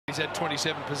He's had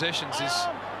 27 possessions, is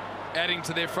adding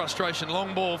to their frustration.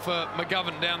 Long ball for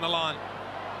McGovern down the line.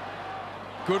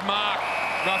 Good mark.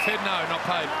 Roughead, no, not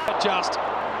paid. Just.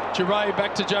 Jure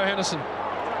back to Johannesson.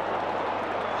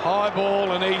 High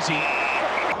ball and easy.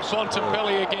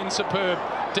 Bontempelli again, superb.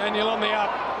 Daniel on the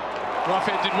up.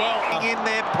 Roughead did well. In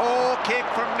there, poor kick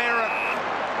from Merritt,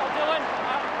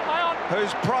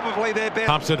 who's probably their best.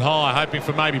 Pumps it high, hoping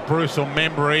for maybe Bruce or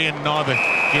Membry, and neither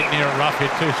get near it.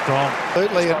 Roughead too strong.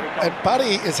 Absolutely, and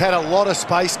Buddy has had a lot of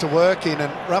space to work in,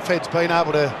 and Roughhead's been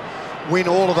able to win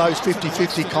all of those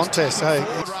 50-50 contests.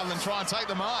 Rather than try and take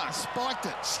the mark, spiked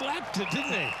it, Slapped it,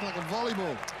 didn't he? like a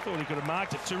volleyball. Thought he could have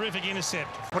marked it. Terrific intercept.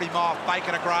 Put him off,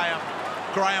 Bacon to Graham.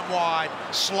 Graham wide,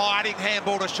 sliding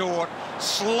handball to short,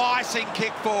 slicing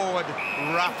kick forward,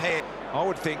 Roughead. I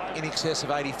would think in excess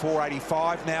of 84,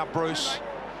 85 now, Bruce.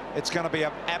 It's going to be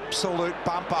an absolute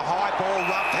bumper. High ball,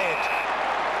 Roughead.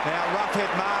 Now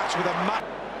Roughead marks with a mutt.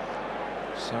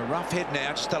 So Roughead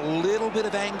now, just a little bit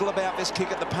of angle about this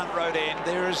kick at the punt road end.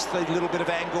 There is the little bit of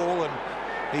angle, and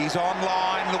he's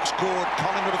online, looks good.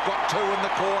 Collingwood have got 2 in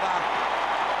the quarter.